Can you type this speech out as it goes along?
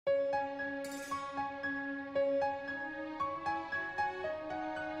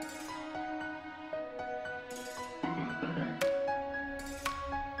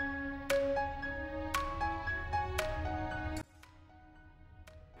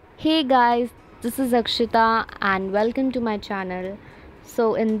Hey guys, this is Akshata and welcome to my channel.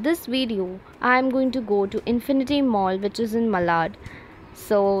 So in this video, I am going to go to Infiniti Mall which is in Malad.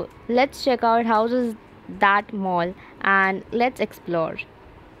 So let's check out how is that mall and let's explore.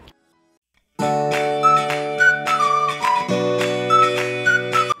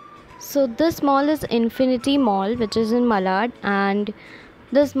 So this mall is Infiniti Mall which is in Malad, and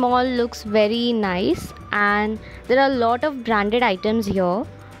this mall looks very nice and there are a lot of branded items here.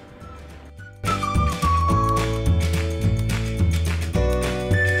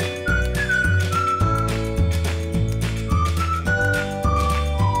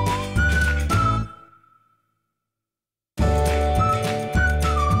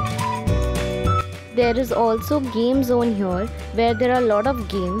 There is also game zone here where there are a lot of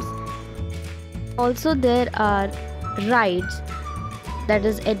games. Also there are rides, that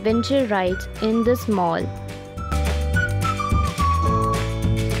is adventure rides in this mall.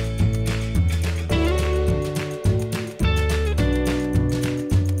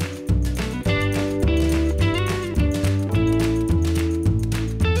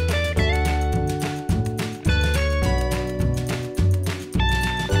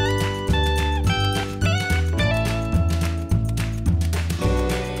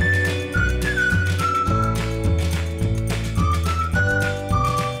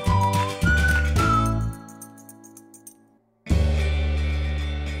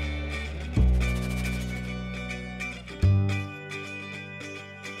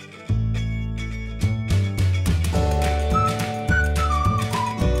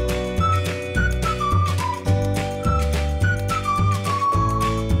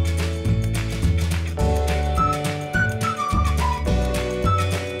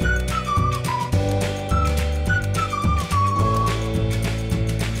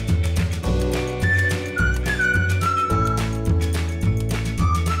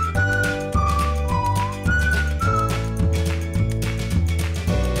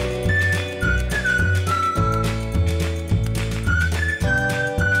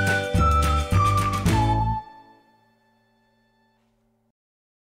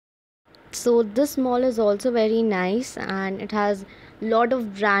 So this mall is also very nice and it has lot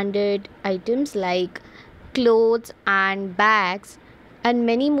of branded items like clothes and bags and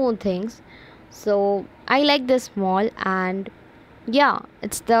many more things. So I like this mall, and yeah,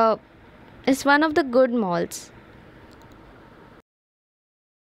 it's one of the good malls.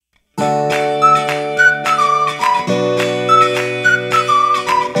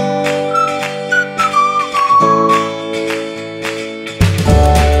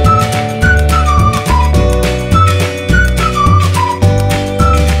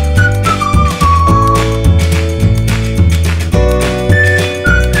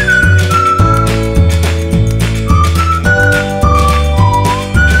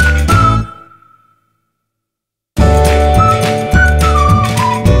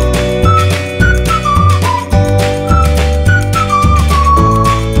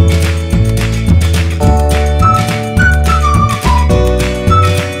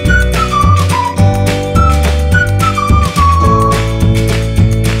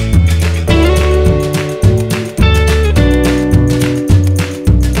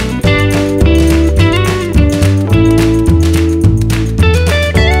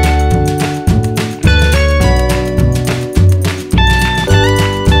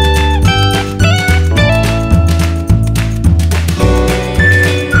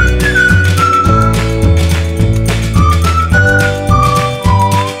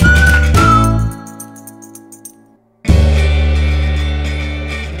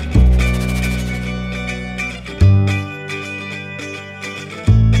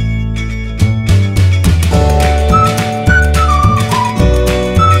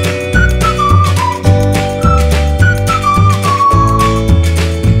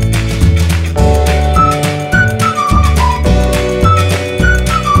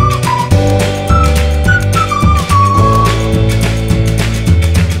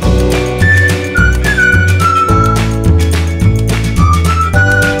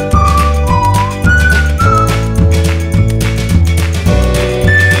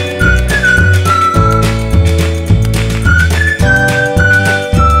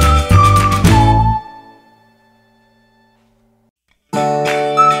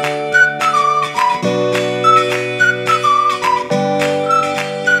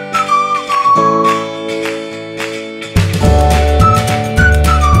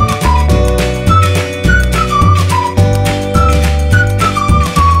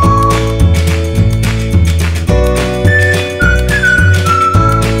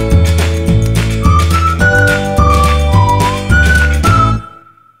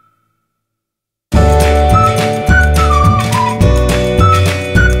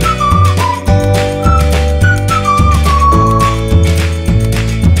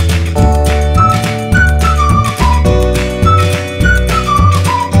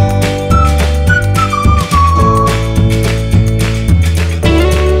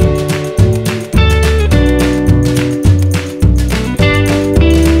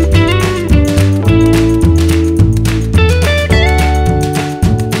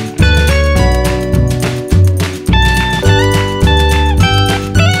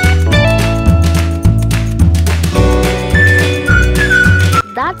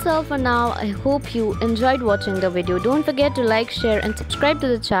 now I hope you enjoyed watching the video. Don't forget to like, share and subscribe to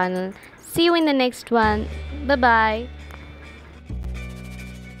the channel. See you in the next one. Bye bye.